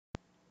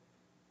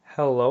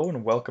Hello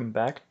and welcome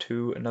back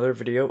to another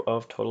video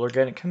of Total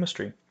Organic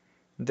Chemistry.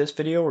 In this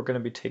video we're going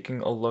to be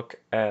taking a look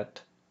at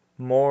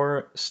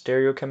more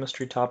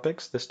stereochemistry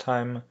topics, this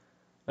time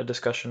a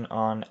discussion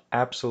on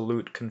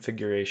absolute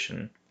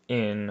configuration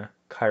in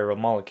chiral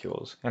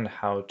molecules and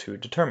how to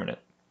determine it.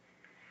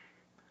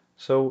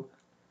 So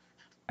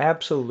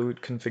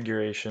absolute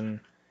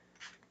configuration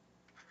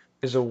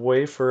is a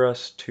way for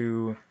us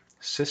to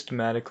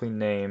systematically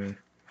name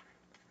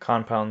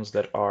compounds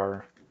that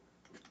are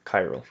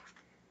chiral.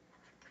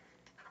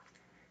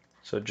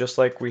 So just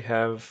like we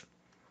have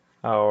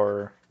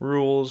our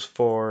rules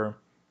for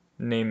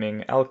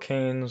naming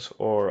alkanes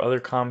or other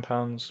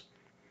compounds,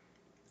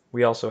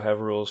 we also have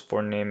rules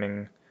for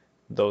naming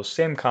those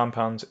same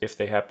compounds if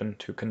they happen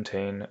to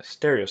contain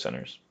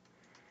stereocenters.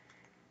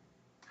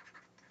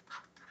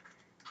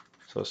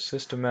 So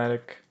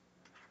systematic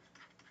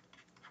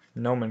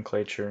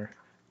nomenclature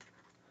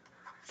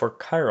for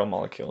chiral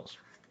molecules.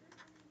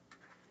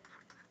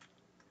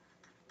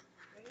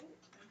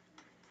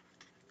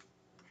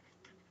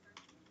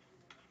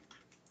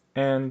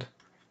 And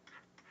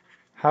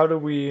how do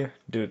we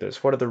do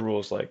this? What are the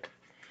rules like?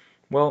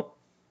 Well,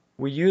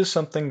 we use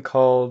something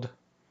called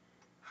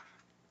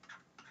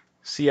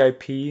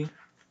CIP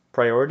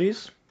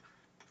priorities,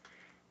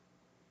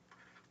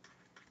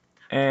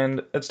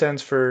 and it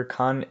stands for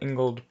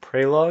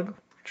Cahn-Ingold-Prelog,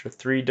 which are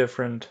three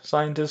different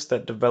scientists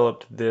that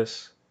developed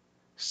this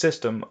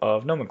system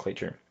of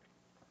nomenclature.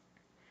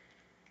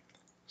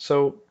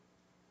 So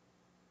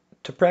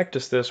to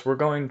practice this, we're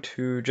going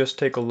to just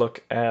take a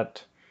look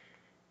at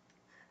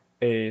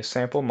a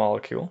sample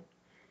molecule,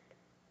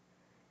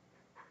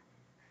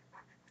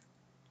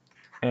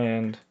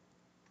 and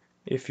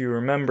if you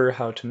remember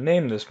how to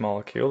name this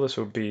molecule, this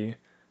would be,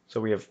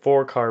 so we have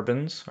 4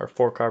 carbons, our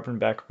 4-carbon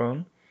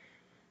backbone,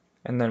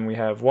 and then we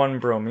have 1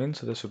 bromine,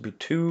 so this would be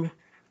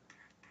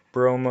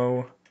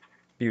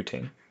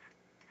 2-bromobutane.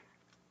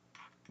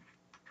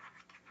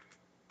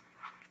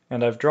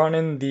 And I've drawn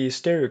in the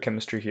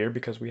stereochemistry here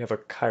because we have a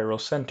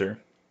chiral center.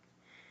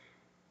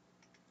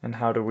 And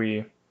how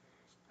did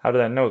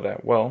I know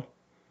that? Well,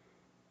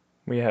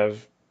 we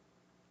have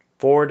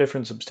 4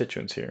 different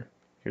substituents here.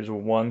 Here's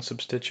one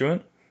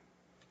substituent.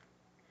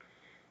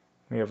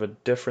 We have a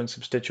different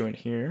substituent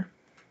here.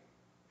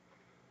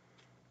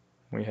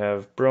 We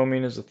have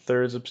bromine as the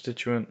 3rd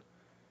substituent,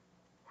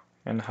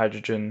 and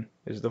hydrogen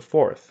is the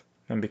 4th.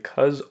 And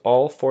because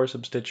all 4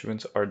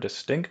 substituents are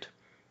distinct,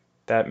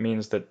 that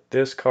means that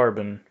this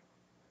carbon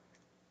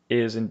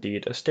is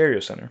indeed a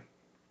stereocenter.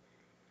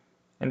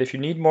 And if you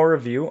need more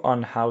review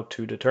on how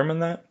to determine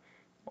that,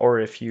 or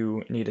if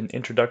you need an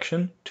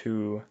introduction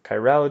to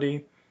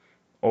chirality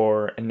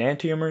or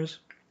enantiomers,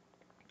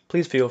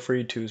 please feel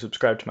free to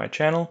subscribe to my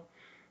channel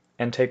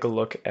and take a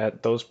look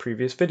at those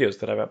previous videos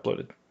that I've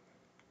uploaded.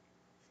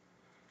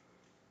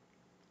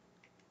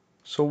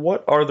 So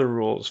what are the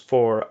rules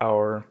for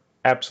our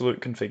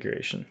absolute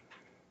configuration?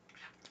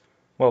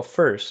 Well,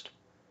 first,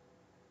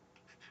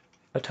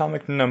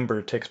 atomic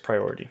number takes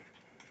priority.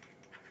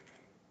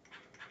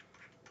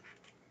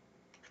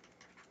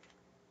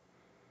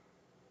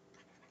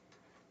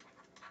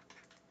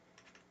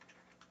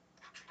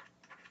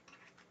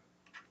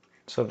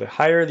 So the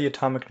higher the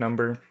atomic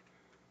number,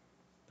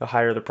 the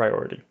higher the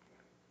priority.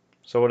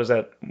 So what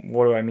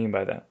do I mean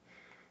by that?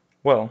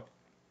 Well,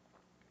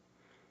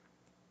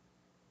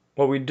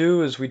 what we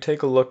do is we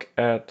take a look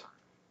at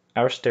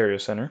our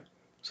stereocenter,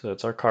 so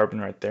that's our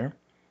carbon right there,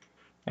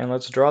 and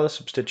let's draw the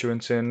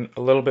substituents in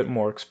a little bit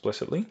more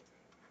explicitly.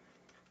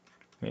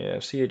 We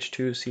have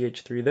CH2,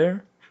 CH3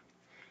 there.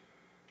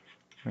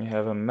 We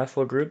have a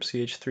methyl group,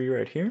 CH3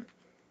 right here.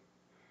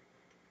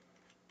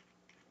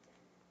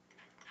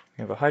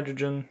 We have a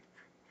hydrogen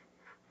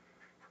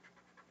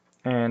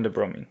and a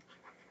bromine.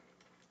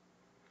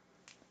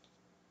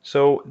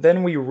 So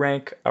then we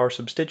rank our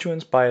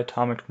substituents by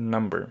atomic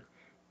number,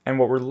 and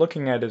what we're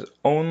looking at is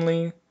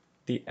only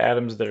the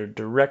atoms that are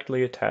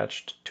directly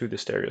attached to the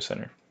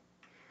stereocenter.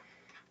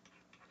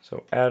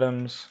 So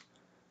atoms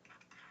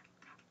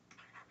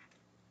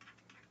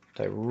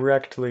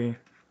directly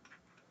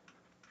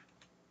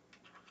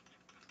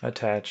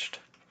attached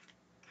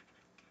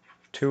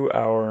to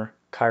our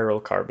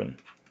chiral carbon.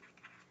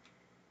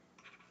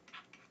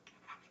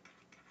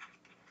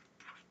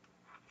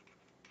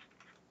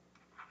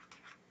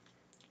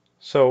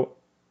 So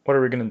what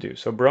are we going to do?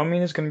 So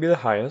bromine is going to be the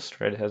highest,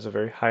 right? It has a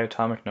very high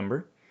atomic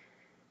number.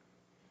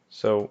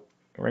 So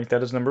rank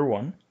that as number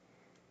 1.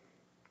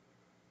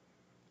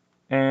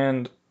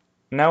 And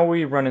now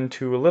we run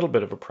into a little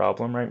bit of a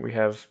problem, right?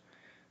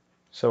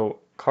 So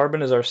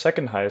carbon is our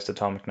 2nd highest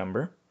atomic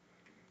number,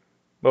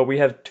 but we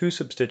have 2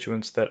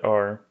 substituents that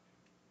are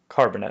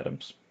carbon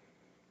atoms.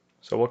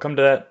 So we'll come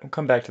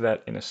back to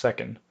that in a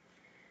second.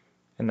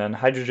 And then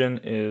hydrogen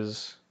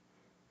is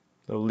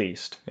the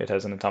least. It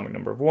has an atomic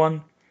number of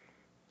 1,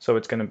 so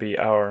it's going to be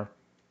our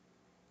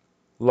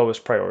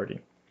lowest priority.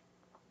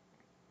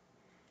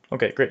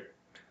 Okay, great.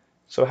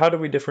 So how do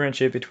we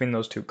differentiate between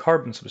those 2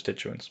 carbon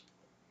substituents?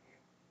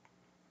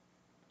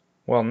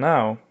 Well,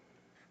 now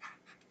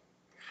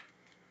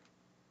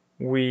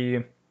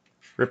we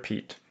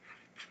repeat.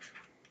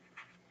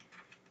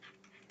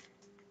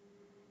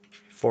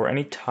 For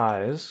any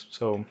ties,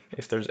 so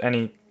if there's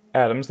any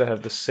atoms that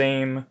have the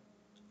same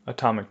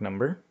atomic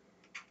number,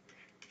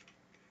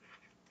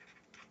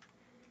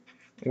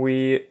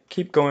 we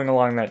keep going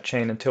along that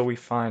chain until we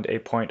find a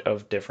point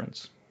of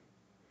difference.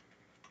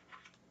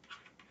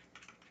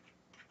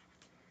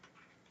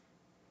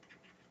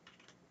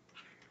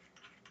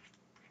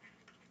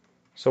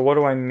 So what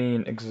do I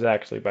mean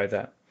exactly by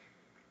that?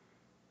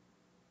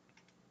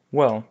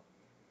 Well,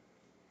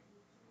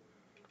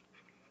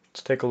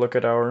 let's take a look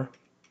at our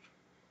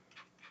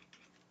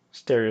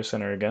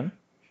stereocenter again.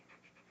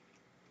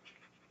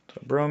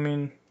 So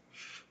bromine,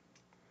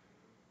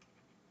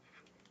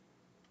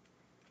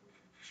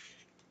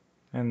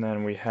 and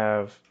then we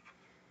have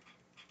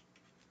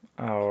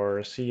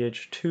our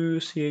CH2,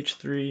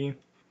 CH3,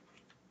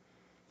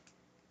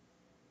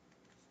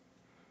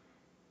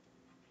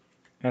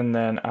 and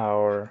then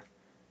our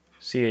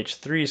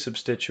CH3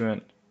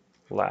 substituent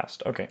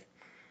last. Okay,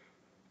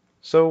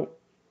 so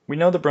we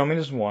know the bromine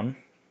is 1,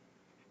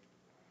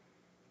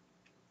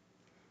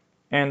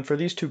 and for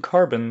these two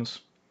carbons,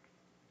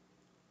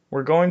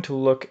 we're going to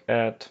look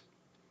at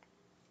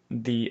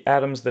the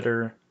atoms that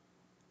are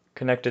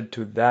connected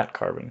to that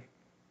carbon.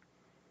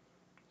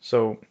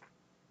 So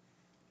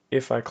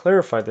if I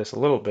clarify this a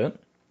little bit,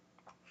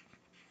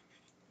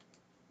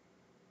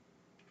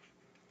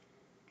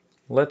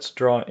 let's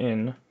draw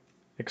in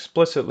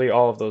explicitly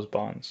all of those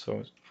bonds.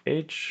 So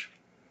H,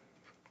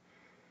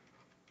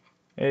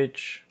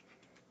 H,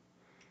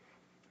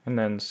 and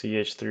then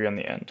CH3 on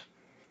the end.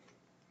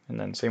 And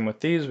then same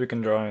with these, we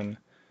can draw in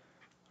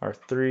our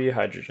 3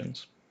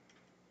 hydrogens.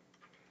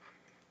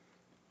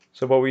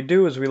 So what we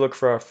do is we look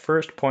for our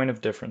first point of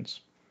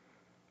difference.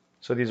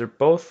 So these are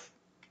both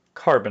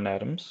carbon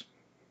atoms.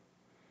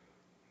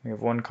 We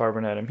have one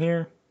carbon atom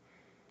here,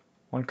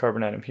 one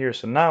carbon atom here.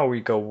 So now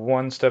we go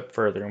one step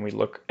further and we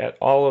look at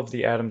all of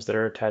the atoms that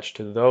are attached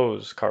to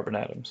those carbon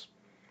atoms.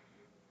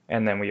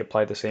 And then we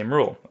apply the same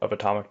rule of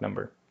atomic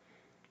number.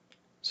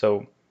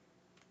 So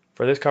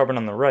for this carbon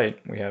on the right,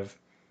 we have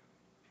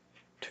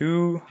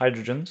 2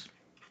 hydrogens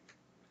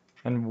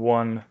and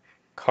 1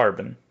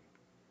 carbon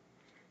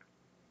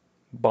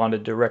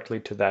bonded directly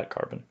to that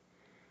carbon.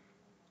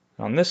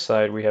 On this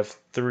side, we have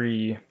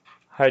 3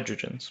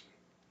 hydrogens.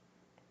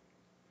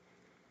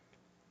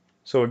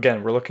 So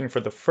again, we're looking for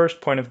the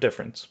first point of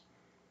difference.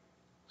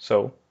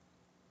 So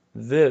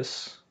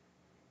this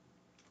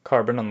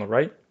carbon on the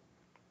right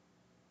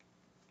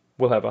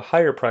will have a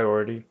higher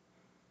priority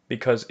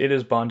because it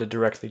is bonded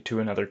directly to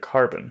another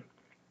carbon,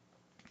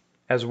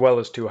 as well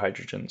as 2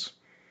 hydrogens,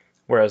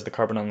 whereas the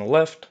carbon on the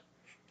left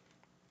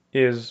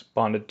is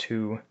bonded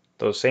to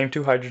those same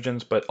 2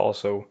 hydrogens, but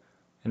also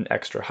an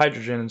extra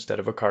hydrogen instead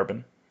of a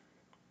carbon.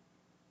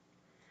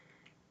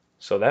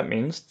 So that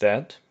means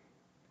that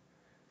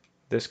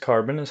this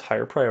carbon is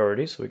higher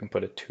priority, so we can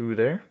put a 2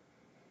 there,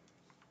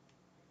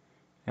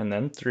 and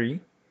then 3,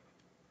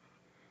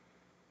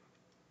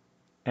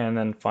 and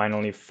then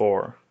finally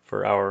 4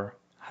 for our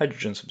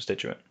hydrogen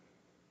substituent.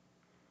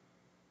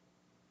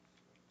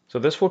 So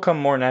this will come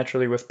more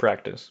naturally with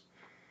practice.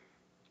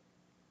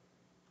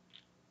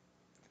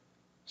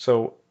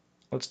 So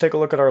let's take a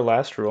look at our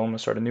last rule. I'm going to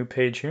start a new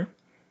page here.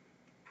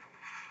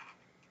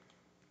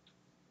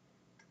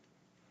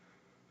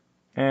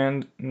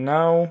 And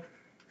now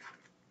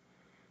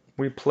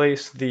we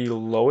place the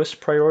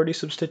lowest priority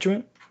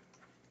substituent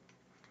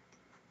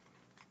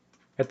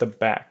at the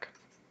back.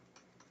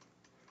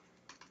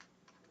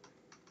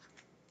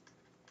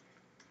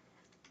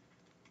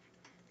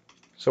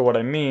 So what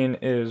I mean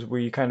is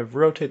we kind of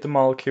rotate the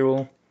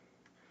molecule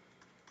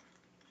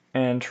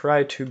and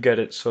try to get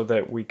it so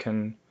that we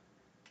can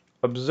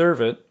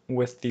observe it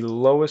with the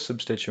lowest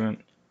substituent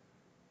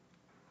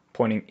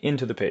pointing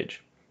into the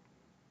page.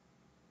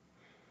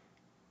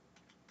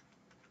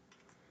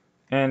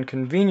 And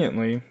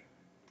conveniently,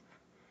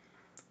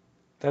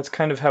 that's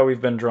kind of how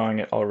we've been drawing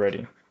it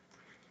already.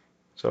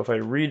 So if I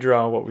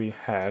redraw what we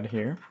had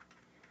here,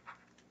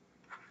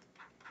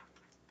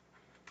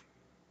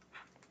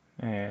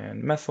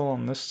 and methyl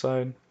on this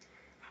side,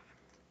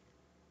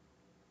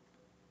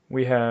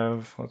 we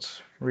have,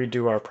 let's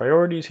redo our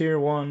priorities here,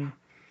 1,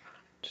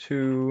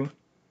 2,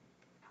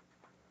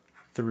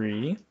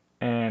 3,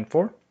 and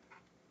 4.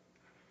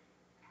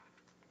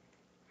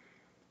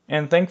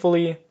 And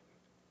thankfully,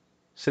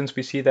 since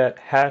we see that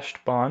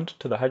hashed bond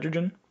to the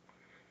hydrogen,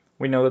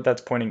 we know that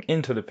that's pointing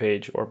into the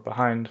page or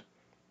behind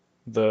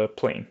the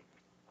plane.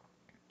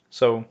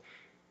 So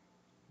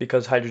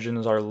because hydrogen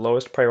is our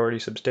lowest priority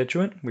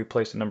substituent, we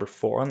place the number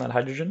 4 on that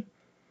hydrogen,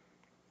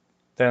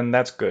 then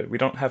that's good. We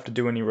don't have to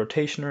do any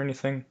rotation or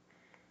anything,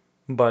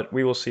 but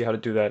we will see how to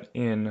do that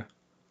in a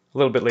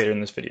little bit later in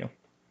this video.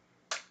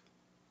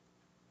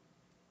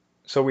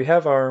 So we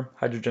have our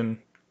hydrogen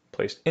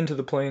placed into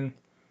the plane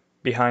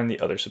behind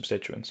the other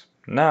substituents.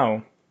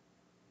 Now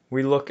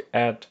we look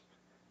at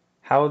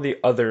how the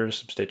other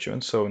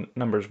substituents, so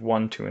numbers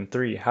 1, 2, and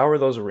 3, how are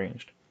those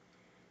arranged?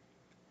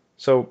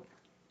 So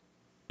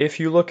if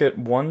you look at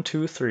 1,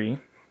 2, 3,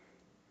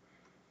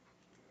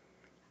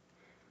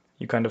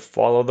 you kind of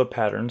follow the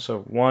pattern.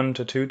 So 1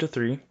 to 2 to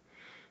 3,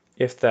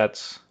 if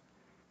that's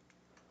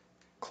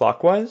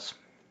clockwise,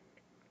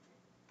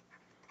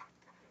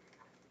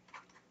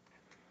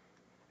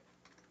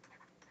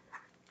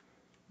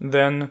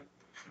 then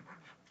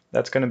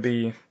that's going to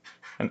be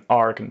an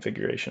R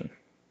configuration.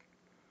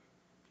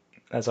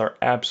 That's our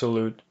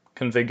absolute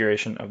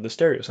configuration of the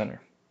stereocenter.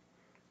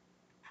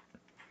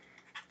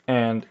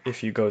 And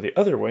if you go the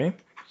other way,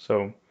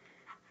 so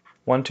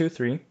 1, 2,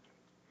 3,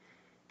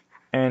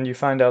 and you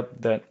find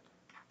out that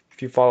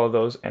if you follow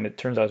those and it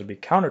turns out to be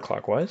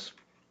counterclockwise,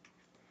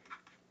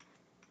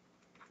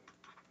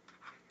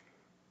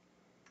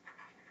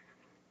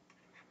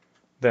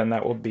 then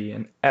that will be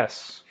an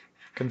S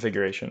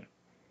configuration.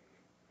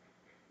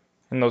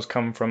 And those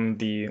come from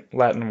the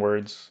Latin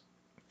words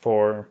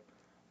for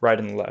right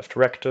and left,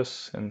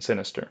 rectus and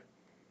sinister.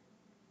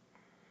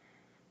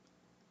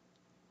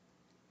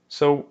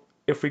 So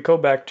if we go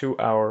back to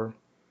our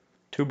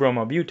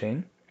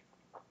 2-bromobutane,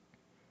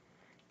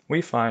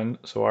 we find,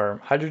 so our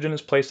hydrogen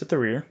is placed at the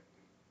rear,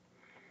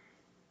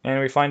 and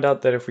we find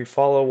out that if we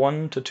follow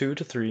 1 to 2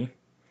 to 3,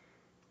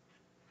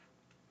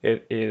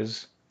 it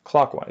is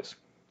clockwise.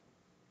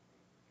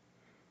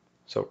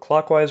 So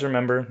clockwise,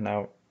 remember,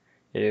 now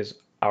is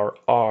our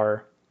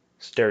R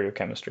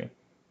stereochemistry.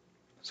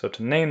 So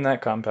to name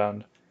that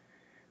compound,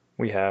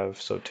 we have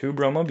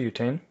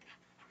 2-bromobutane,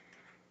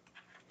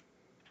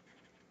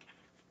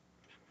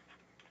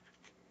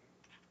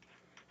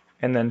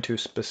 and then to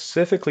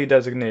specifically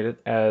designate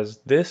it as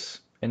this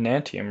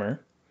enantiomer,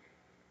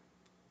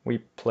 we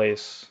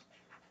place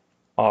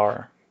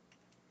R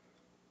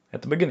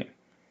at the beginning.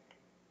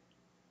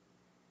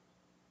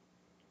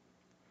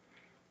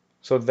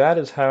 So that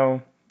is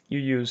how you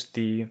use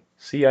the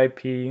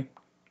CIP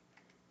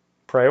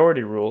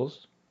priority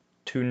rules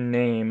to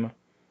name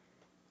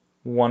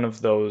one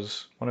of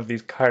these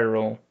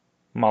chiral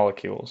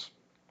molecules,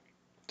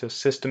 to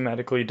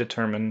systematically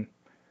determine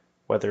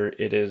whether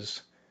it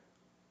is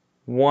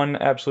one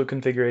absolute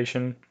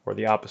configuration or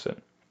the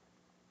opposite.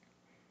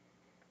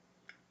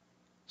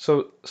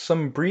 So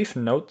some brief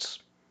notes.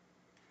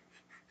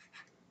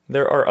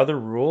 There are other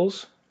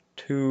rules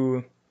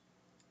to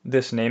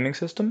this naming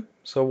system.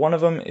 So one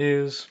of them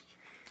is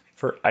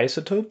for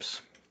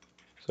isotopes.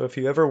 So if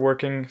you're ever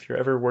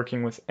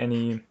working with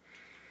any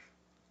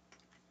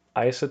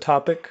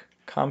isotopic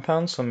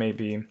compounds, so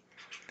maybe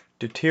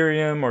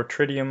deuterium or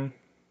tritium,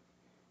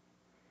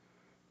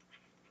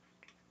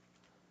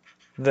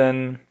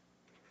 then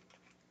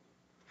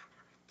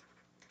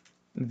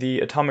the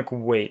atomic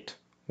weight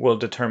will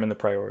determine the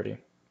priority.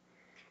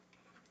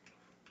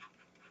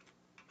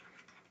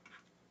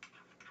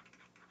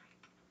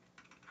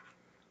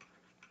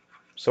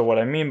 So what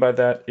I mean by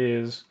that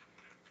is,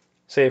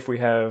 say if we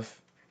have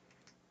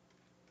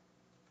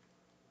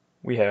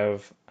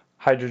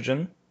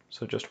hydrogen,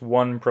 so just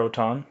one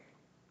proton,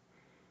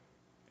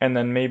 and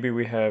then maybe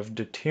we have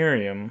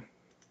deuterium,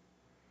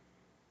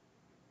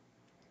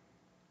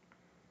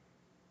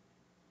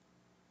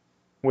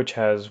 which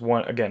has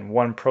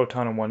one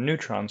proton and one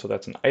neutron, so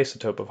that's an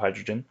isotope of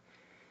hydrogen.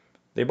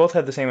 They both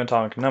have the same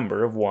atomic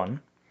number of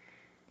 1,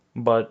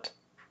 but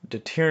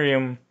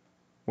deuterium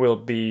will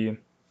be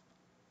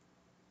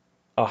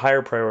a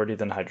higher priority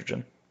than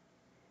hydrogen,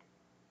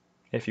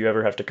 if you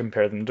ever have to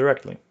compare them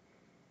directly.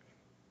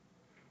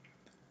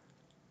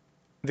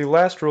 The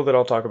last rule that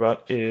I'll talk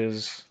about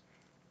is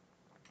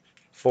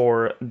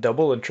for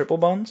double and triple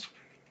bonds.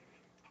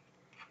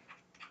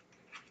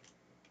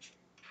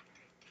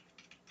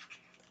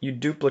 You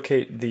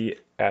duplicate the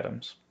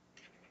atoms.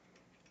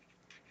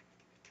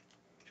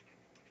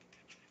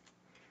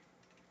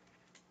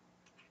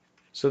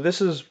 So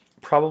this is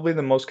probably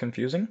the most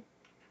confusing,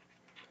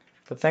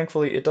 but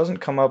thankfully it doesn't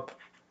come up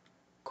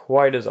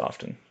quite as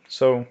often.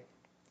 So,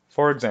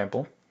 for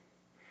example,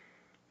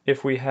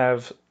 if we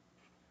have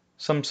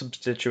some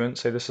substituent,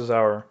 say this is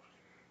I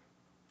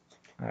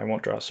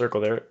won't draw a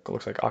circle there, it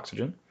looks like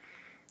oxygen.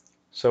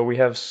 So we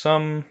have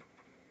some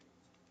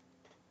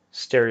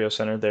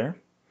stereocenter there,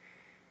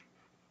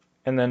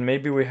 and then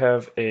maybe we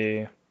have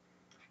a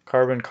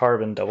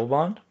carbon-carbon double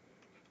bond.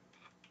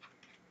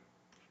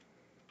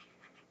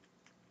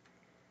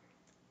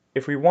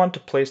 If we want to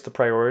place the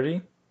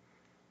priority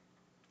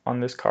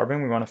on this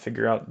carbon, we want to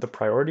figure out the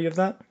priority of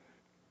that,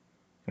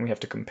 and we have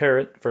to compare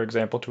it, for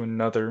example, to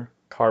another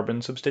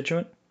carbon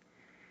substituent.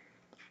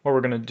 What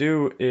we're going to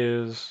do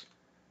is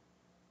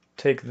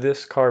take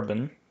this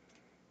carbon,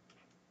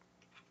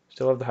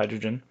 still have the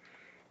hydrogen,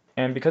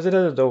 and because it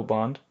has a double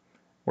bond,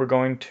 we're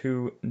going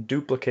to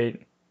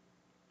duplicate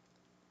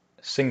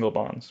single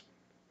bonds.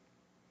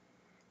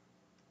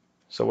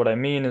 So what I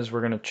mean is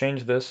we're going to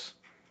change this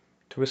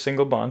to a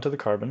single bond to the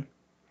carbon,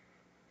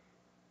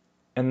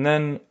 and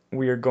then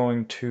we are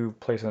going to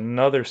place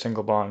another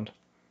single bond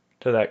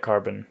to that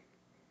carbon.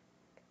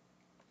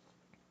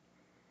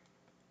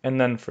 And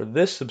then for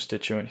this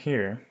substituent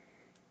here,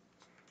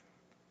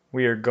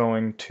 we are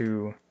going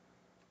to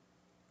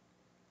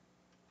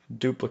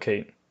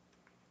duplicate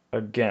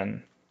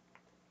again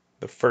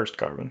the first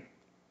carbon.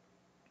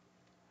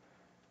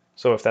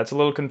 So if that's a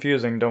little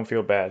confusing, don't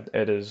feel bad.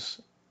 It is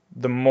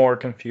the more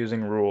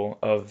confusing rule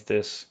of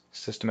this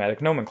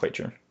systematic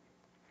nomenclature.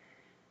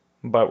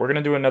 But we're going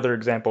to do another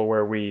example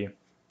where we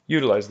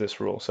utilize this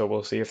rule, so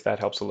we'll see if that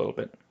helps a little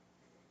bit.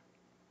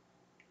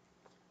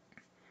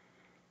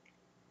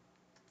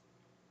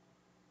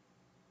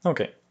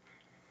 Okay,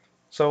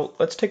 so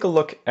let's take a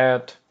look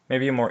at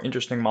maybe a more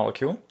interesting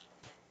molecule.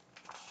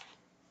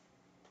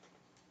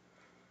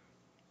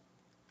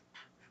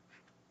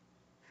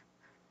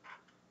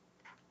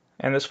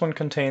 And this one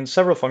contains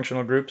several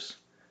functional groups.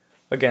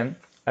 Again,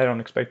 I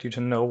don't expect you to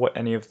know what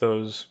any of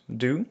those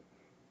do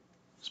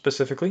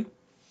specifically,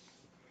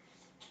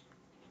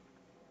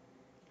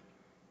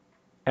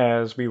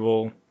 as we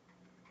will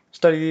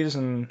study these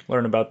and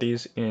learn about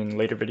these in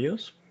later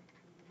videos.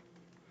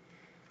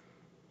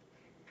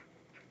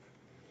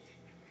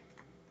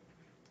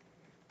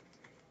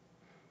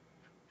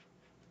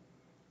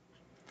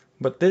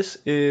 But this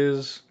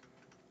is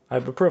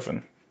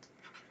ibuprofen.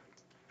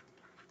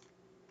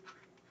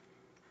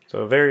 So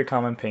a very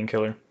common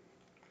painkiller.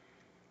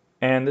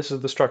 And this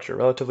is the structure,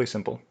 relatively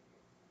simple.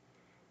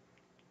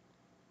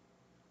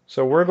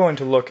 So we're going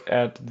to look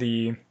at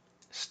the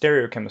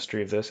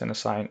stereochemistry of this and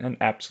assign an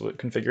absolute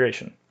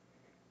configuration.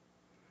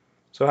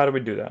 So how do we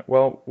do that?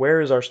 Well,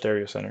 where is our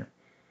stereocenter?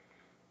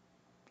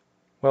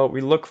 Well,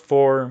 we look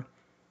for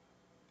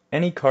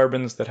any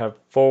carbons that have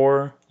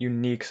 4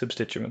 unique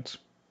substituents.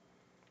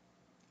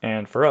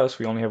 And for us,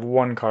 we only have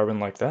one carbon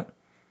like that.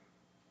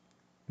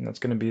 And that's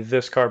going to be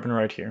this carbon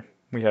right here.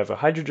 We have a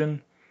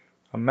hydrogen,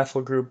 a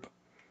methyl group,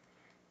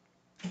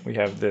 we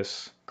have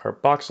this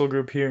carboxyl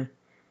group here,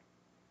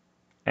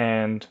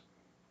 and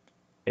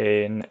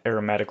an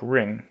aromatic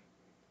ring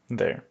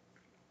there.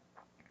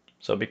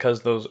 So because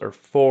those are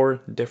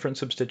 4 different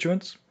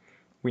substituents,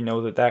 we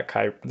know that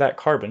that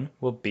carbon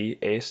will be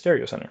a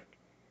stereocenter.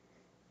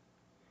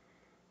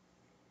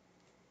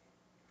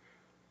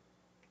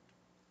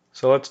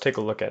 So let's take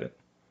a look at it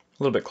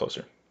a little bit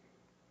closer.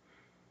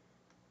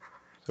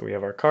 So we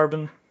have our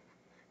carbon,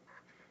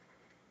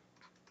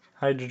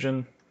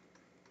 hydrogen,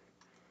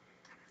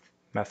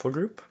 methyl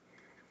group,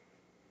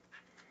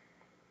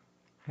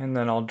 and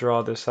then I'll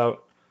draw this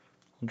out.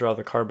 I'll draw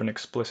the carbon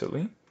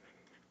explicitly.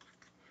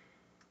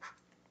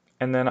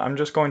 And then I'm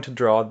just going to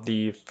draw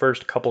the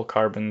first couple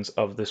carbons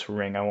of this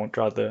ring. I won't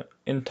draw the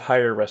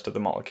entire rest of the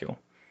molecule.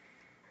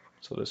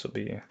 So this will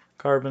be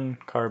carbon,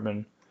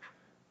 carbon,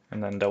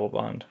 and then double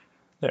bond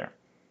there.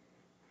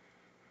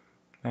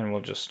 And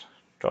we'll just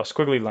draw a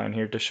squiggly line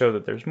here to show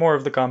that there's more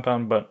of the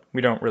compound, but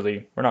we're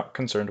not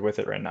concerned with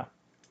it right now.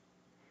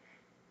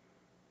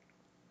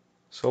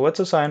 So let's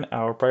assign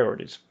our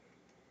priorities.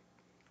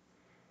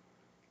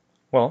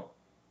 Well,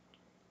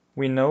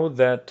 we know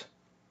that,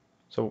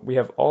 so we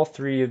have all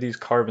 3 of these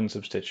carbon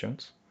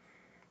substituents.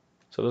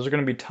 So those are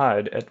going to be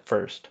tied at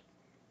first.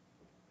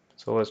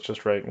 So let's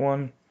just write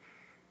 1,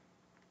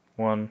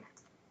 1,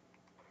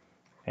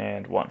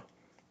 and 1.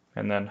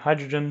 And then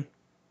hydrogen,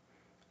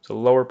 so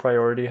lower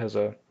priority, has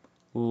a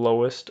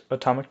lowest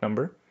atomic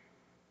number.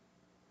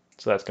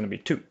 So that's going to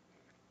be 2.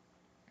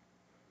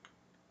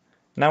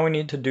 Now we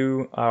need to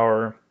do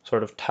our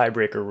sort of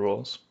tiebreaker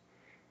rules.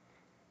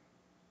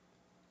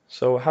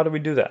 So how do we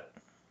do that?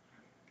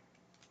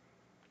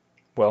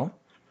 Well,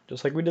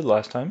 just like we did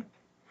last time,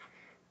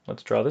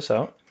 let's draw this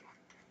out.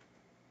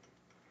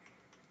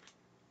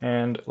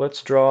 And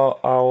let's draw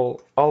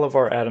all of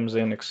our atoms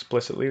in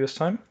explicitly this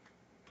time.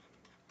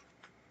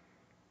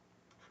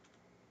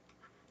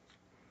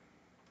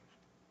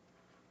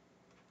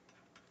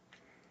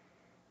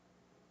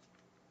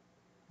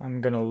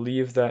 I'm going to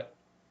leave that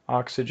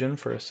oxygen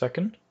for a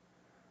second.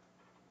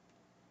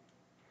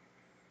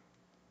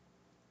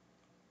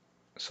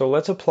 So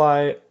let's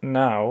apply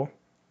now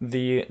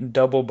the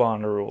double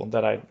bond rule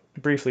that I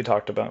briefly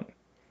talked about.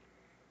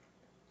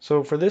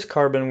 So for this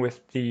carbon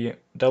with the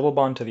double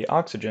bond to the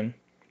oxygen,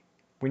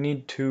 we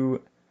need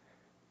to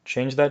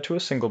change that to a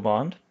single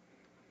bond.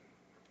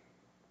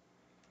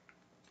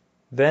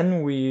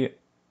 Then we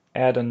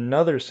add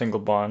another single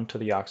bond to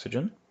the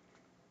oxygen.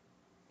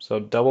 So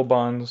double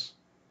bonds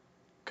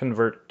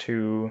convert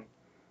to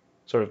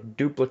sort of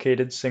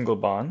duplicated single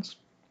bonds.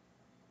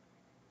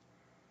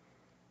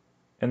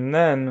 And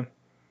then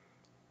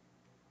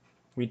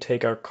we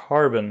take our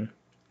carbon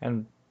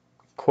and,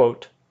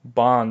 quote,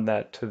 bond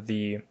that to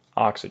the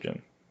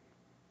oxygen.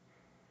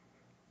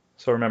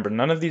 So remember,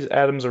 none of these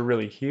atoms are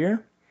really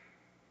here,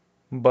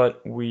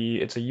 but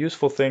it's a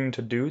useful thing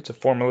to do. It's a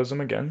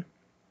formalism again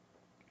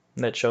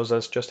that shows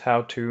us just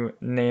how to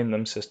name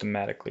them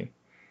systematically.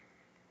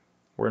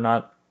 We're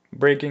not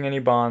breaking any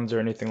bonds or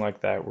anything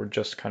like that. We're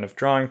just kind of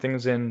drawing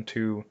things in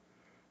to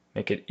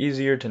make it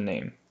easier to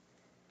name.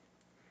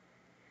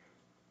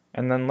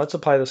 And then let's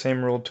apply the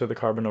same rule to the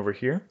carbon over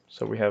here.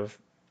 So we have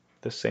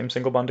this same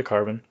single bond to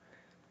carbon.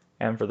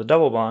 And for the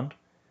double bond,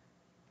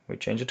 we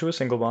change it to a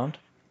single bond,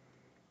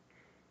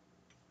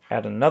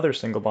 add another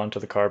single bond to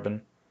the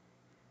carbon,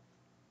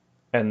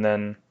 and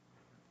then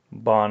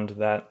bond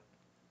that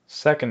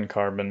second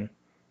carbon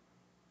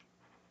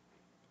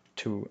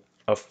to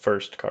a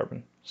first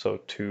carbon. So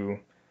to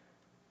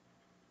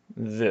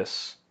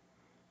this,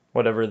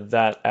 whatever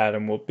that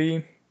atom will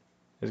be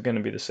is going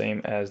to be the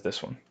same as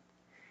this one.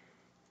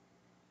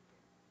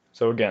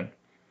 So again,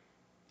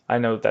 I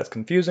know that that's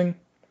confusing,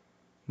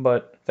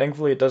 but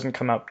thankfully it doesn't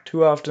come up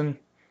too often,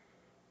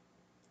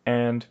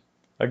 and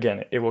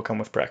again, it will come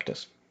with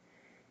practice.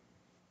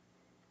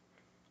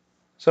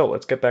 So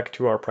let's get back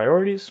to our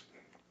priorities.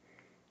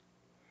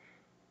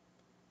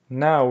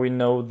 Now we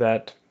know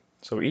that,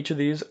 so each of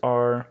these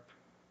are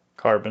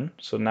carbon,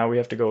 so now we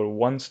have to go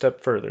one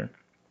step further.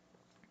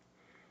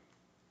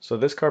 So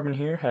this carbon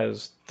here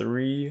has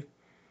 3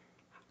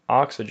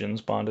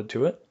 oxygens bonded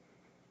to it.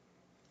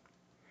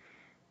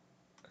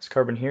 This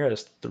carbon here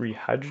has 3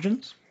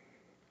 hydrogens.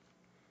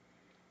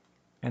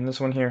 And this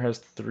one here has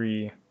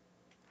 3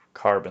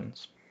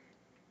 carbons.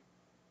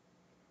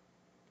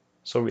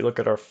 So we look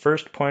at our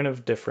first point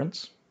of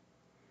difference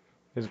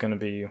is going to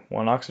be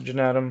 1 oxygen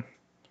atom,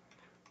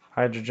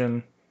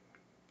 hydrogen,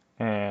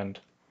 and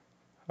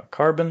a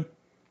carbon.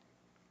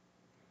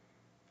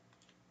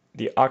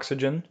 The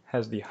oxygen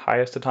has the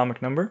highest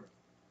atomic number,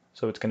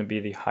 so it's going to be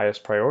the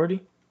highest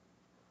priority.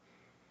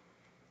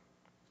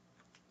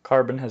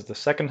 Carbon has the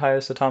second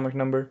highest atomic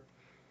number,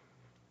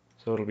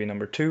 so it'll be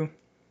number 2.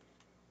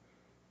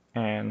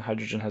 And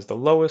hydrogen has the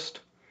lowest,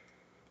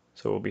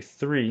 so it will be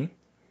 3.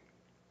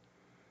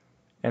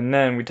 And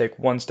then we take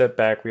one step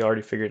back. We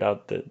already figured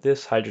out that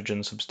this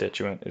hydrogen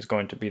substituent is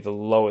going to be the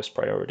lowest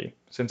priority,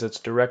 since it's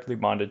directly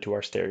bonded to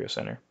our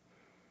stereocenter.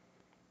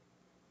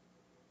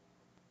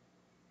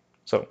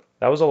 So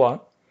that was a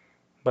lot,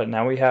 but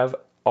now we have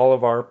all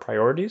of our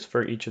priorities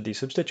for each of these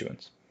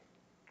substituents.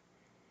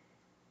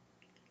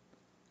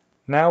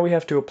 Now we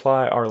have to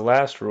apply our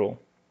last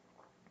rule,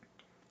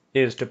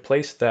 is to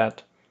place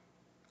that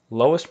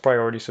lowest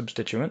priority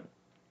substituent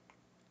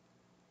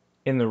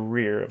in the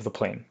rear of the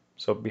plane,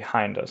 so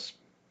behind us,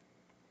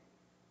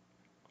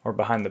 or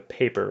behind the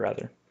paper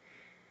rather.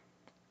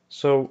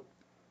 So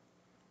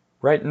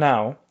right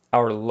now,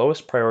 our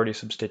lowest priority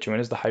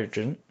substituent is the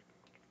hydrogen,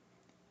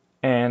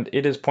 and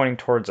it is pointing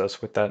towards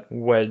us with that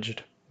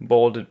wedged,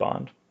 bolded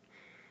bond.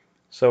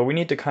 So we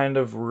need to kind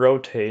of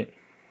rotate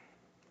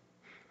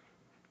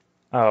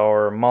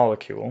our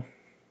molecule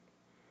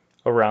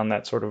around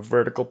that sort of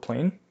vertical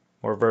plane,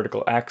 or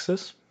vertical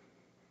axis,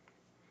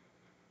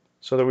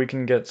 so that we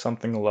can get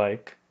something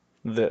like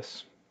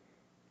this.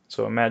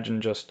 So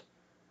imagine just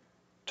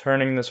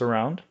turning this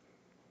around.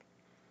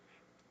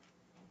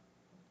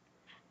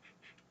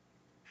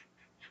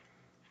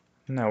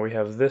 Now we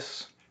have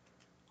this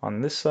on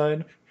this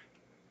side,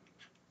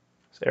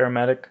 this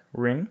aromatic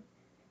ring.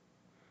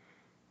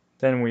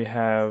 Then we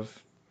have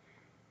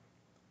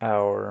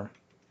our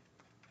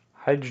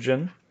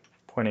hydrogen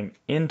pointing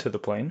into the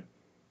plane,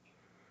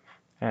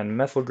 and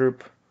methyl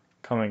group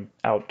coming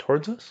out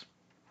towards us.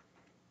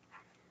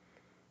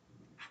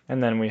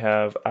 And then we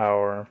have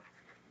our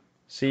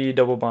C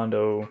double bond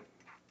O,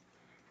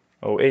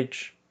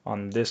 OH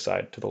on this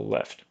side to the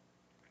left.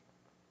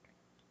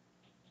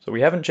 So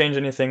we haven't changed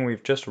anything,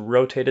 we've just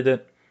rotated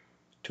it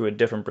to a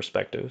different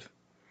perspective.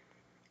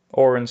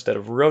 Or instead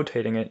of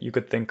rotating it, you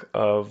could think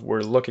of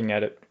we're looking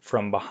at it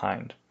from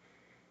behind.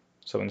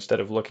 So instead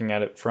of looking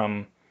at it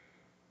from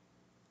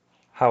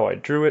how I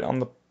drew it on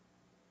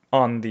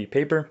the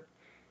paper,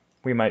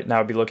 we might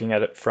now be looking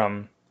at it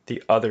from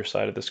the other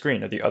side of the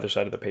screen, or the other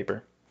side of the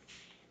paper.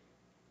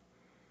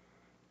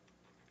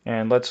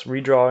 And let's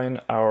redraw in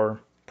our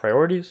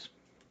priorities.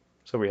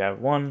 So we have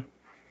 1,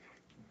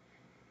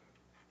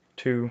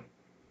 2,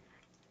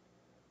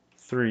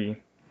 3,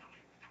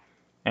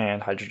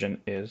 and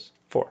hydrogen is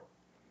 4.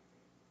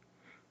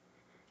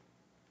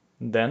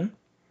 Then,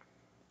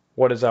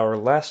 what is our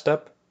last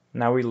step?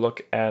 Now we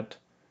look at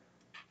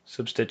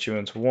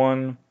substituents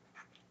 1,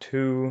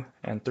 2,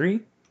 and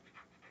 3,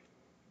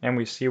 and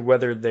we see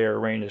whether they are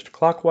arranged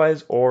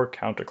clockwise or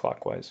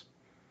counterclockwise.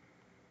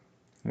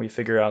 We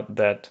figure out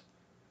that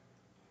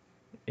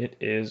it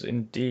is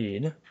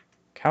indeed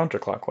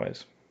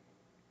counterclockwise.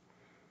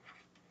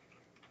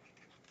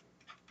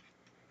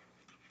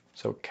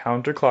 So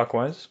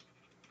counterclockwise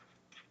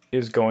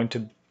is going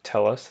to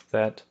tell us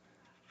that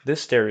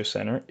this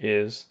stereocenter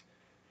is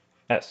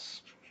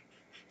S.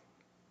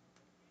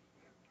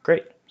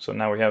 Great, so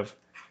now we have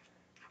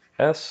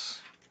S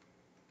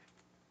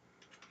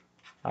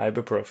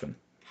ibuprofen.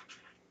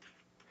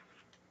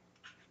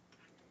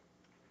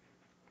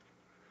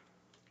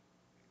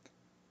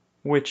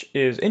 Which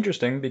is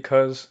interesting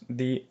because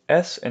the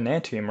S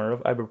enantiomer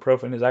of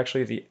ibuprofen is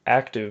actually the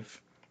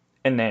active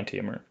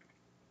enantiomer.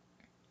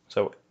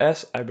 So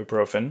S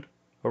ibuprofen,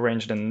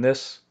 arranged in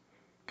this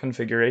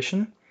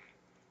configuration,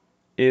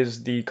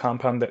 is the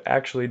compound that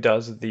actually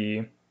does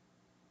the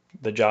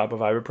job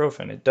of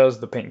ibuprofen. It does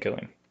the pain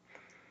killing.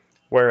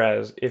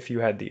 Whereas if you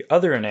had the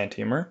other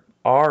enantiomer,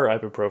 R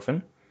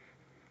ibuprofen,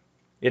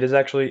 it is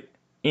actually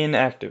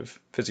inactive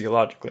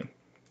physiologically.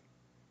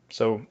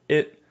 So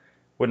it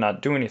would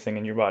not do anything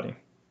in your body.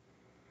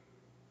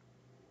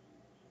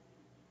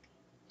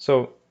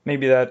 So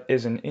maybe that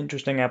is an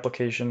interesting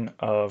application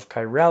of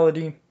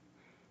chirality,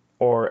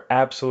 or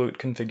absolute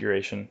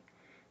configuration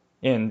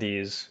in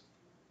these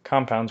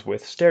compounds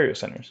with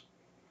stereocenters.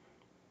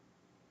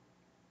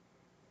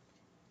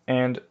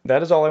 And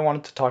that is all I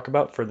wanted to talk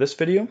about for this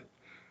video.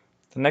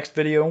 The next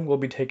video we'll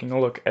be taking a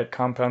look at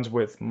compounds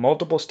with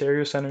multiple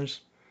stereocenters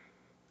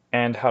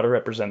and how to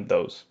represent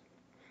those.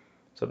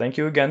 So thank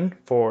you again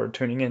for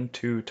tuning in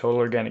to Total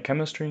Organic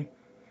Chemistry.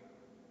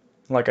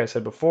 Like I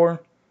said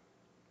before,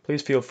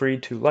 please feel free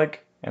to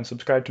like and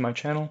subscribe to my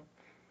channel.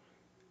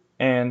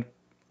 And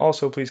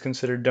also please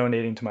consider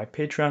donating to my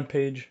Patreon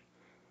page.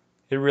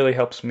 It really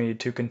helps me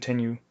to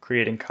continue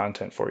creating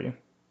content for you.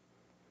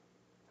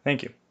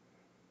 Thank you.